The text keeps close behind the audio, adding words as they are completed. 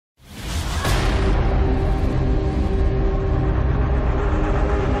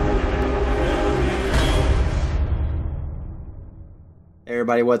Hey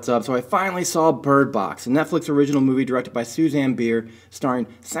everybody, what's up? So I finally saw Bird Box, a Netflix original movie directed by Susanne Bier, starring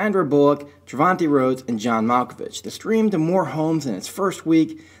Sandra Bullock, Trevante Rhodes, and John Malkovich. The streamed to more homes in its first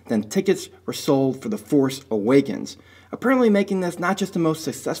week than tickets were sold for The Force Awakens, apparently making this not just the most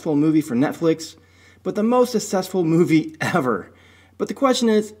successful movie for Netflix, but the most successful movie ever. But the question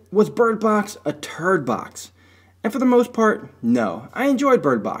is, was Bird Box a turd box? And for the most part, no. I enjoyed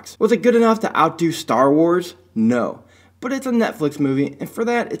Bird Box. Was it good enough to outdo Star Wars? No. But it's a Netflix movie, and for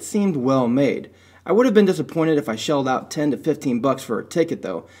that, it seemed well made. I would have been disappointed if I shelled out 10 to 15 bucks for a ticket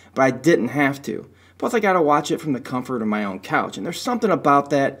though, but I didn't have to. Plus I gotta watch it from the comfort of my own couch, and there's something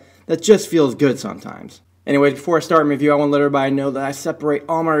about that just feels good sometimes. Anyways, before I start my review, I want to let everybody know that I separate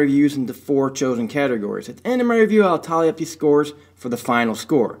all my reviews into 4 chosen categories. At the end of my review, I'll tally up these scores for the final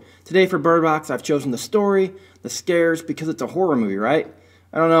score. Today for Bird Box, I've chosen the story, the scares, because it's a horror movie, right?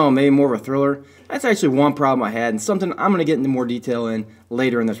 I don't know, maybe more of a thriller. That's actually one problem I had, and something I'm going to get into more detail in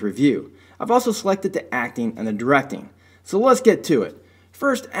later in this review. I've also selected the acting and the directing. So let's get to it.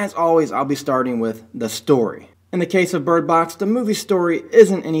 First, as always, I'll be starting with the story. In the case of Bird Box, the movie's story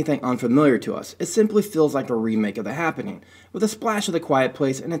isn't anything unfamiliar to us. It simply feels like a remake of The Happening, with a splash of The Quiet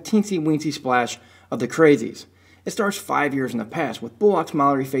Place and a teensy-weensy splash of The Crazies. It starts 5 years in the past, with Bullock's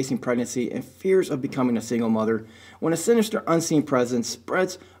Mallory facing pregnancy and fears of becoming a single mother, when a sinister unseen presence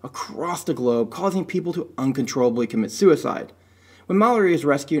spreads across the globe, causing people to uncontrollably commit suicide. When Mallory is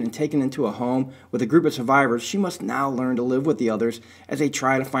rescued and taken into a home with a group of survivors, she must now learn to live with the others as they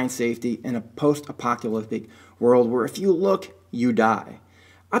try to find safety in a post-apocalyptic world where if you look, you die.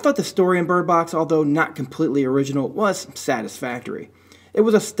 I thought the story in Bird Box, although not completely original, was satisfactory. It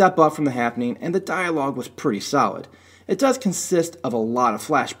was a step up from The Happening, and the dialogue was pretty solid. It does consist of a lot of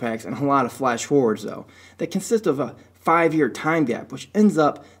flashbacks and a lot of flash forwards, though, that consist of a 5-year time gap, which ends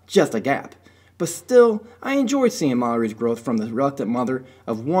up just a gap. But still, I enjoyed seeing Mallory's growth from the reluctant mother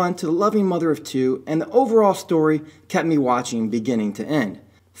of 1 to the loving mother of 2, and the overall story kept me watching beginning to end.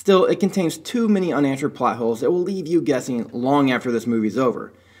 Still, it contains too many unanswered plot holes that will leave you guessing long after this movie's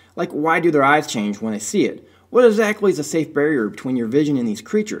over. Like, why do their eyes change when they see it? What exactly is a safe barrier between your vision and these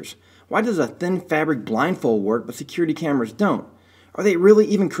creatures? Why does a thin fabric blindfold work but security cameras don't? Are they really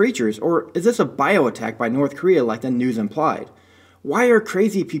even creatures, or is this a bio-attack by North Korea like the news implied? Why are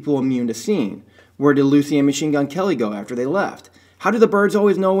crazy people immune to seeing? Where did Lucy and Machine Gun Kelly go after they left? How do the birds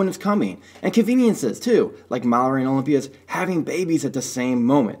always know when it's coming? And conveniences too, like Mallory and Olympia's having babies at the same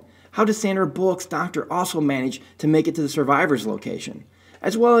moment. How does Sandra Bullock's doctor also manage to make it to the survivor's location?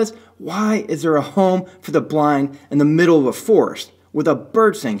 As well as, why is there a home for the blind in the middle of a forest with a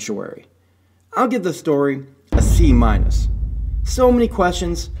bird sanctuary? I'll give the story a C-. So many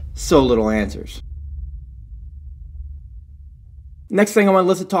questions, so little answers. Next thing I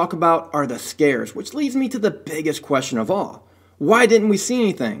want to talk about are the scares, which leads me to the biggest question of all. Why didn't we see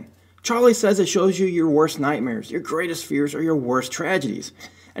anything? Charlie says it shows you your worst nightmares, your greatest fears, or your worst tragedies.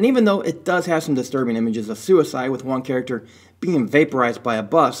 And even though it does have some disturbing images of suicide, with one character being vaporized by a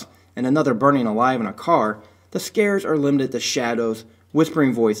bus and another burning alive in a car, the scares are limited to shadows,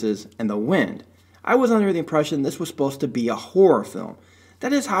 whispering voices, and the wind. I was under the impression this was supposed to be a horror film.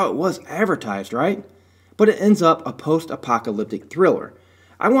 That is how it was advertised, right? But it ends up a post-apocalyptic thriller.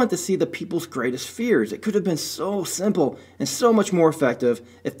 I wanted to see the people's greatest fears. It could have been so simple and so much more effective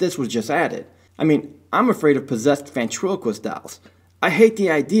if this was just added. I mean, I'm afraid of possessed ventriloquist dolls. I hate the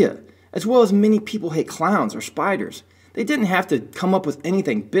idea, as well as many people hate clowns or spiders. They didn't have to come up with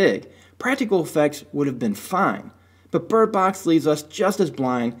anything big. Practical effects would have been fine. But Bird Box leaves us just as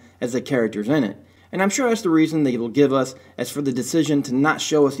blind as the characters in it. And I'm sure that's the reason they will give us as for the decision to not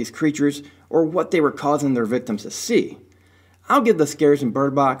show us these creatures or what they were causing their victims to see. I'll give the scares in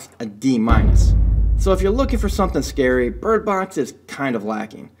Bird Box a D-. So if you're looking for something scary, Bird Box is kind of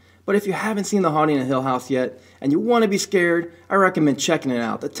lacking. But if you haven't seen The Haunting of Hill House yet, and you want to be scared, I recommend checking it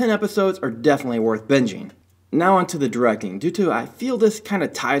out. The 10 episodes are definitely worth binging. Now onto the directing, due to I feel this kind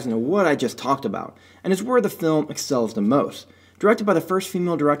of ties into what I just talked about, and is where the film excels the most. Directed by the first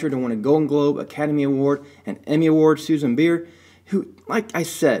female director to win a Golden Globe, Academy Award, and Emmy Award, Susanne Bier, who, like I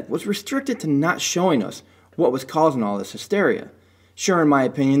said, was restricted to not showing us what was causing all this hysteria. Sure, in my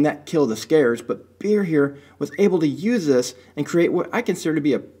opinion, that killed the scares, but Bier here was able to use this and create what I consider to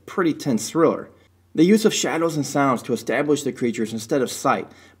be a pretty tense thriller. The use of shadows and sounds to establish the creatures instead of sight,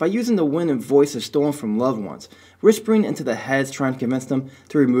 by using the wind and voices stolen from loved ones, whispering into the heads trying to convince them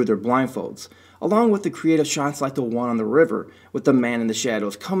to remove their blindfolds, along with the creative shots like the one on the river, with the man in the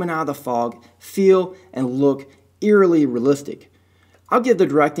shadows coming out of the fog, feel and look eerily realistic. I'll give the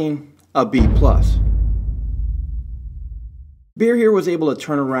directing a B+. Bier here was able to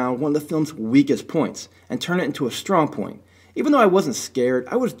turn around one of the film's weakest points and turn it into a strong point. Even though I wasn't scared,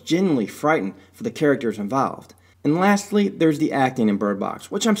 I was genuinely frightened for the characters involved. And lastly, there's the acting in Bird Box,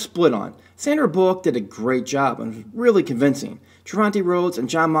 which I'm split on. Sandra Bullock did a great job and was really convincing. Trevante Rhodes and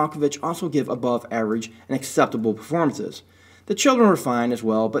John Malkovich also give above average and acceptable performances. The children were fine as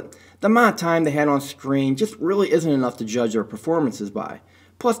well, but the amount of time they had on screen just really isn't enough to judge their performances by.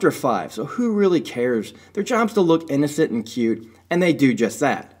 Plus they're 5, so who really cares? Their job's to look innocent and cute, and they do just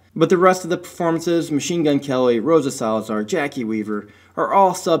that. But the rest of the performances, Machine Gun Kelly, Rosa Salazar, Jackie Weaver, are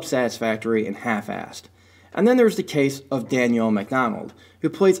all sub-satisfactory and half-assed. And then there's the case of Danielle MacDonald, who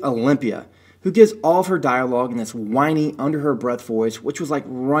plays Olympia, who gives all of her dialogue in this whiny, under-her-breath voice, which was like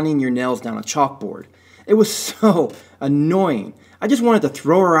running your nails down a chalkboard. It was so annoying. I just wanted to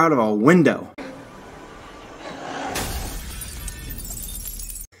throw her out of a window.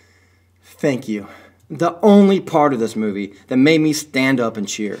 Thank you. The only part of this movie that made me stand up and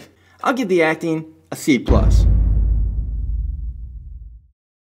cheer. I'll give the acting a C+.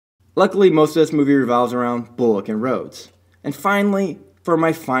 Luckily, most of this movie revolves around Bullock and Rhodes. And finally, for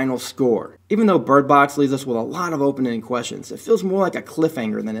my final score. Even though Bird Box leaves us with a lot of open-ended questions, it feels more like a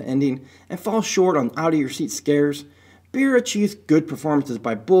cliffhanger than an ending and falls short on out-of-your-seat scares. Beer achieves good performances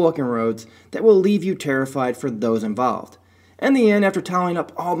by Bullock and Rhodes that will leave you terrified for those involved. In the end, after tallying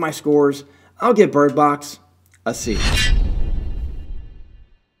up all my scores, I'll give Bird Box a C.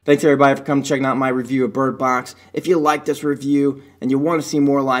 Thanks everybody for coming checking out my review of Bird Box. If you like this review and you want to see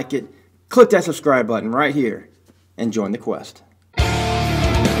more like it, click that subscribe button right here and join the quest.